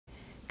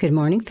Good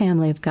morning,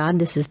 family of God.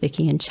 This is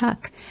Vicki and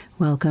Chuck.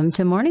 Welcome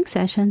to Morning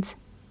Sessions.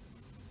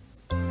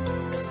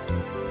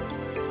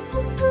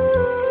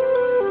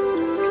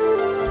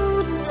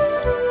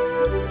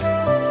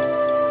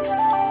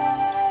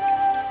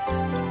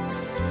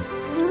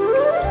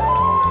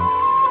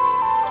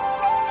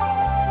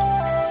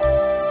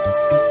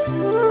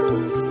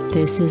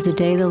 This is the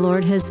day the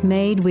Lord has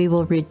made. We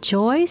will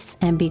rejoice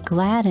and be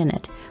glad in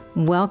it.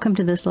 Welcome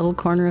to this little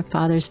corner of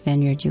Father's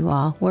Vineyard, you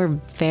all. We're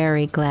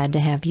very glad to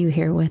have you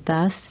here with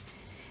us.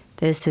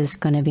 This is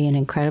going to be an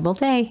incredible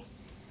day.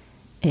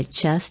 It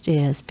just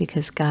is,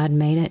 because God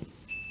made it.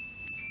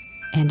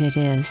 And it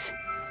is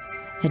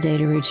a day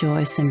to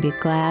rejoice and be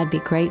glad, be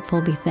grateful,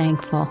 be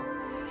thankful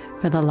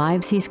for the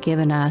lives He's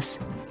given us.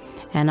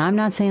 And I'm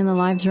not saying the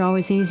lives are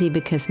always easy,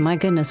 because my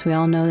goodness, we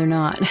all know they're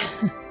not.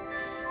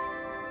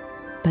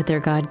 But they're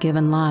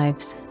God-given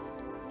lives.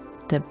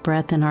 The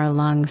breath in our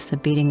lungs, the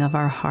beating of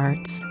our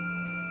hearts.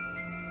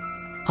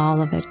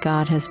 All of it,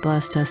 God has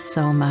blessed us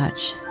so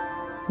much.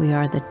 We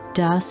are the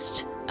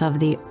dust of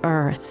the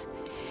earth.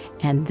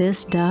 And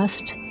this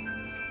dust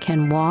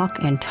can walk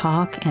and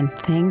talk and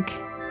think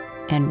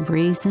and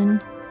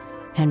reason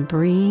and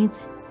breathe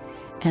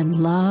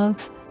and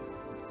love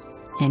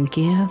and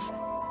give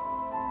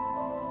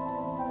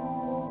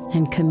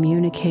and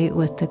communicate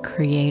with the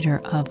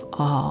Creator of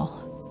all.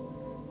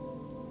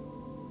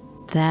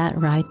 That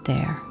right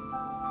there,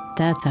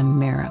 that's a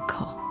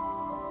miracle.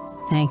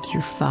 Thank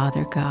you,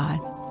 Father God.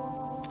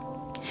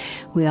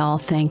 We all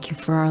thank you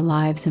for our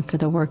lives and for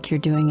the work you're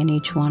doing in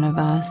each one of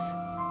us.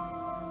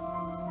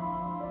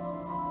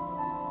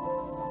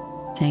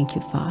 Thank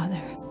you,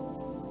 Father.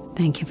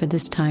 Thank you for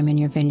this time in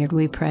your vineyard.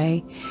 We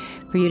pray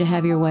for you to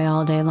have your way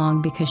all day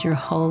long, because you're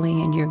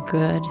holy and you're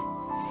good.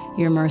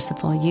 You're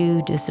merciful.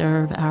 You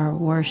deserve our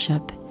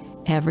worship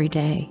every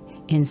day,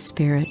 in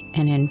spirit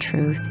and in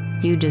truth.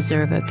 You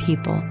deserve a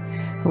people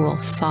who will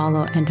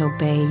follow and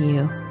obey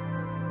you,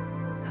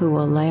 who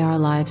will lay our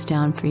lives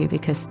down for you,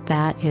 because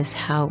that is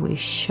how we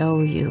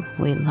show you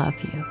we love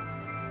you.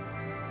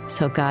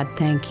 So God,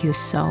 thank you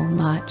so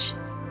much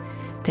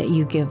that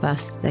you give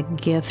us the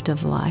gift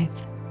of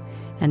life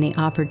and the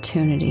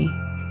opportunity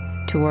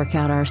to work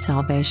out our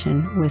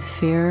salvation with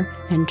fear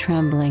and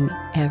trembling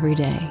every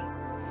day.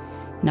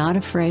 Not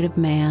afraid of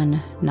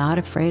man, not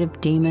afraid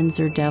of demons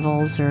or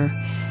devils or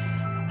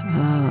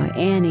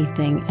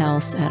anything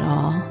else at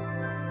all,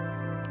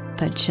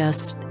 but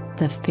just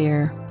the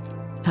fear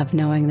of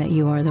knowing that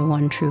you are the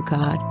one true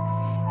God,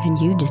 and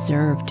you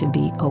deserve to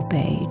be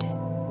obeyed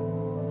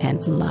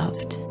and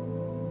loved.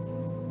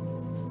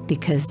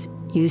 Because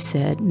you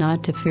said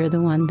not to fear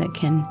the one that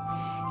can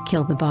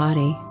kill the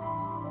body.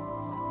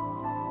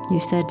 You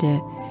said to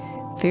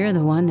fear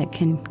the one that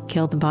can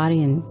kill the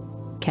body and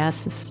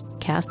cast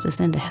us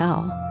into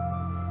hell.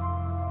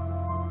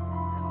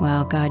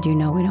 Well, God, you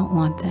know we don't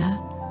want that.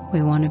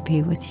 We want to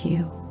be with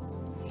you.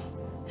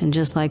 And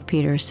just like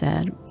Peter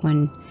said,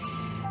 when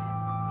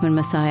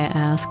Messiah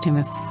asked him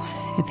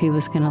if he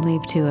was going to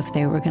leave too, if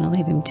they were going to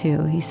leave him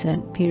too,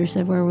 Peter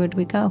said, where would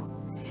we go?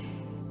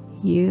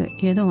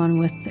 You're the one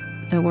with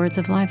the words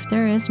of life.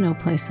 There is no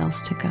place else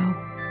to go.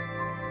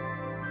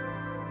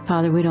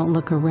 Father, we don't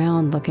look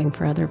around looking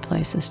for other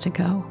places to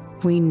go.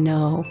 We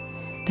know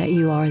that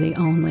you are the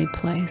only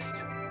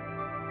place.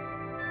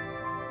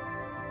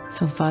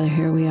 So, Father,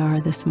 here we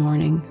are this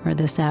morning, or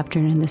this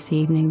afternoon, this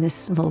evening,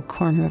 this little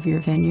corner of your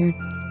vineyard,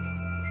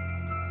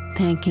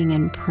 thanking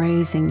and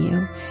praising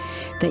you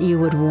that you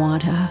would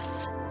want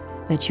us,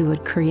 that you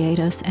would create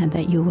us, and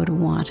that you would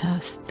want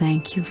us.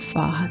 Thank you,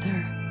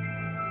 Father.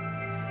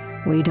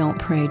 We don't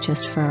pray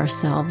just for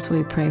ourselves.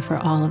 We pray for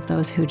all of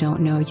those who don't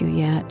know you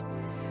yet,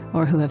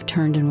 or who have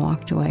turned and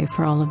walked away,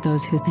 for all of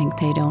those who think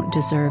they don't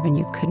deserve and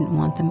you couldn't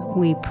want them.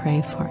 We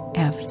pray for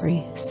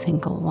every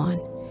single one.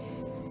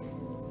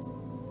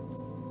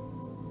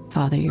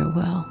 Father, your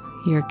will,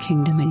 your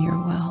kingdom and your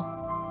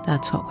will,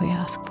 that's what we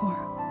ask for.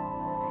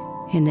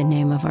 In the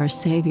name of our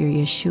Savior,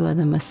 Yeshua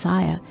the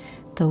Messiah,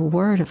 the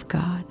Word of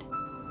God,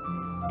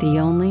 the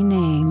only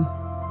name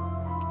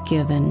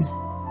given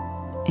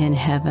in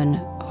heaven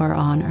or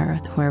on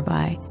earth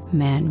whereby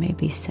man may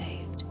be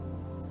saved.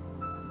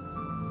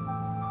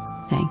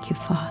 Thank you,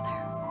 Father.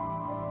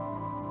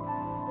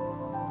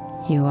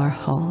 You are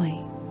holy,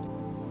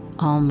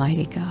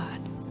 Almighty God.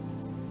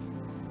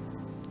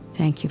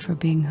 Thank you for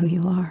being who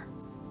you are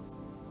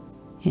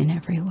in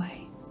every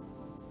way.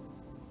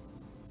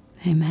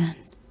 Amen.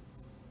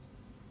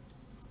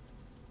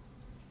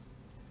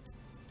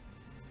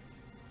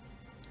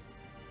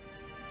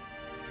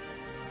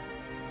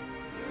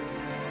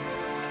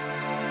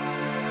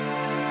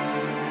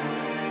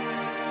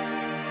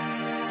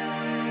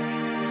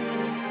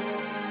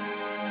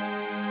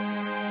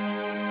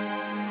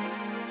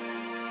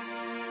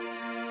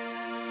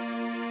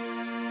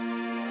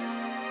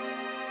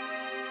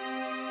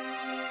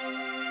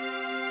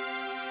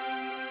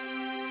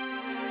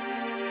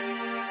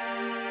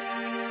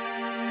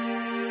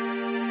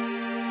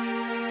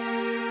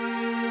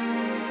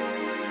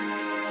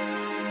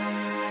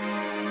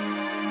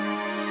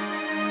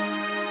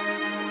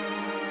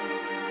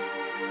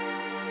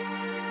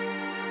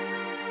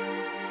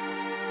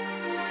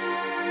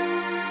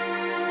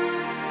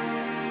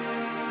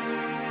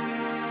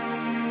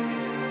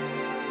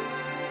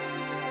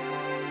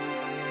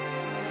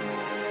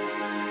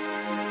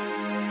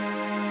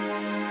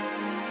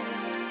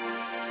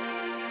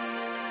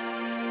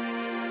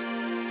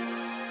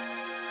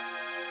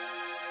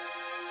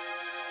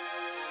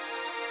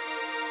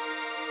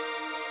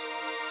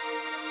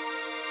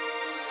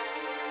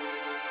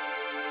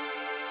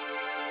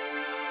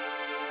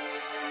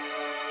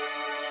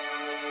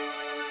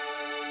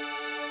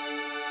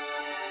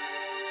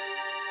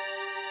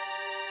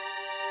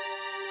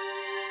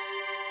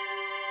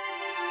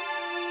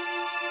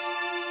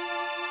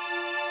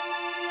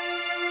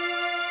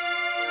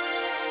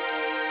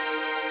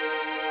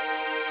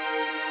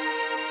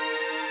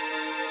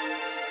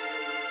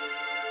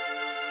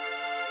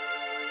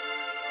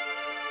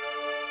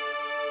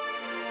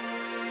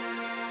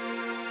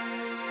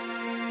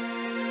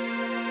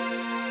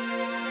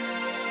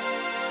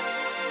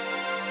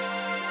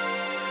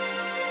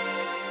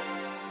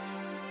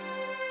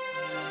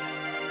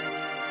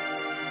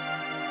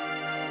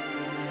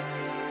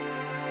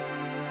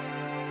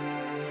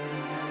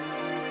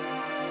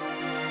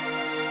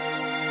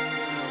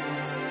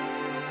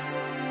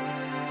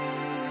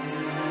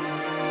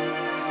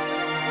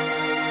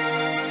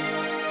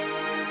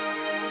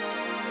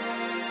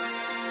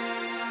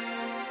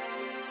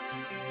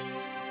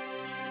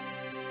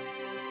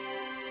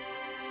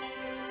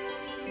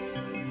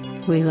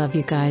 We love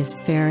you guys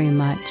very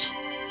much,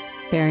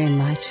 very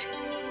much.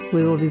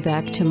 We will be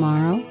back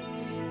tomorrow.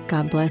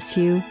 God bless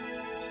you.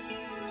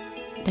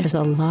 There's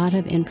a lot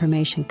of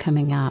information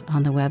coming out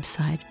on the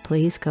website.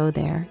 Please go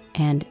there,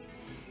 and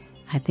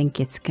I think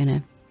it's going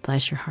to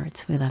bless your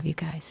hearts. We love you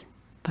guys.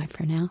 Bye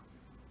for now.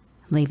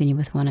 I'm leaving you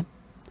with one of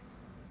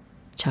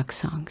Chuck's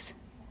songs.